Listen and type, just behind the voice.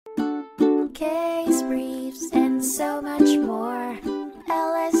case briefs, and so much more.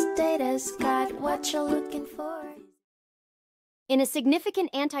 LSData's got what you're looking for. In a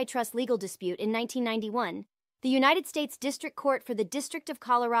significant antitrust legal dispute in 1991, the United States District Court for the District of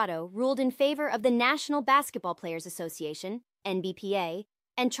Colorado ruled in favor of the National Basketball Players Association, NBPA,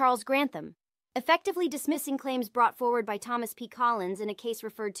 and Charles Grantham, effectively dismissing claims brought forward by Thomas P. Collins in a case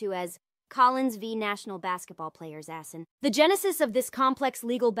referred to as Collins v. National Basketball Players Assin. The genesis of this complex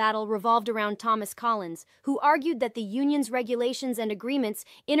legal battle revolved around Thomas Collins, who argued that the union's regulations and agreements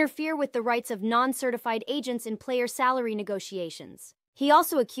interfere with the rights of non-certified agents in player salary negotiations. He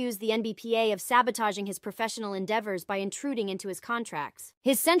also accused the NBPA of sabotaging his professional endeavors by intruding into his contracts.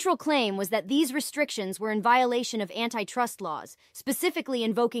 His central claim was that these restrictions were in violation of antitrust laws, specifically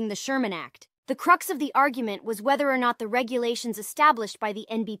invoking the Sherman Act. The crux of the argument was whether or not the regulations established by the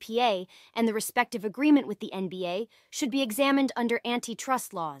NBPA and the respective agreement with the NBA should be examined under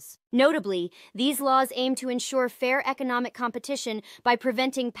antitrust laws. Notably, these laws aim to ensure fair economic competition by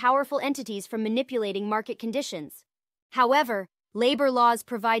preventing powerful entities from manipulating market conditions. However, labor laws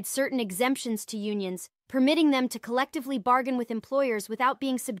provide certain exemptions to unions, permitting them to collectively bargain with employers without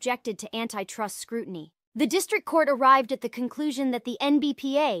being subjected to antitrust scrutiny. The district court arrived at the conclusion that the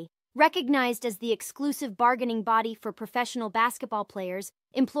NBPA, recognized as the exclusive bargaining body for professional basketball players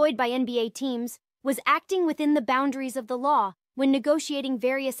employed by NBA teams, was acting within the boundaries of the law when negotiating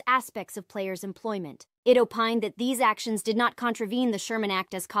various aspects of players' employment. It opined that these actions did not contravene the Sherman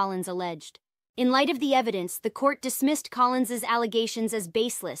Act as Collins alleged. In light of the evidence, the court dismissed Collins's allegations as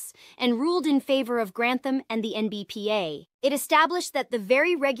baseless and ruled in favor of Grantham and the NBPA. It established that the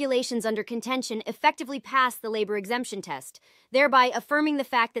very regulations under contention effectively passed the labor exemption test, thereby affirming the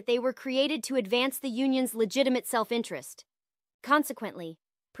fact that they were created to advance the union's legitimate self-interest. Consequently,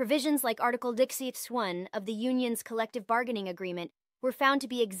 provisions like Article XXXI of the union's collective bargaining agreement were found to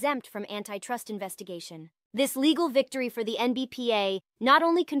be exempt from antitrust investigation. This legal victory for the NBPA not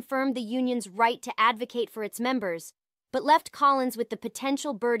only confirmed the union's right to advocate for its members, but left Collins with the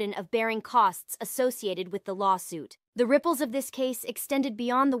potential burden of bearing costs associated with the lawsuit. The ripples of this case extended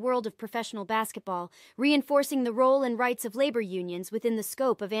beyond the world of professional basketball, reinforcing the role and rights of labor unions within the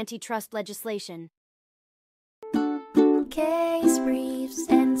scope of antitrust legislation. Case briefs,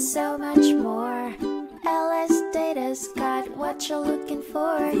 and so much more. LSData's got what you're looking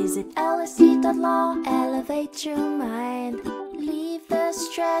for. Visit lsd.law, elevate your mind. Leave the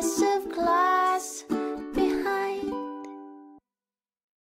stress of class.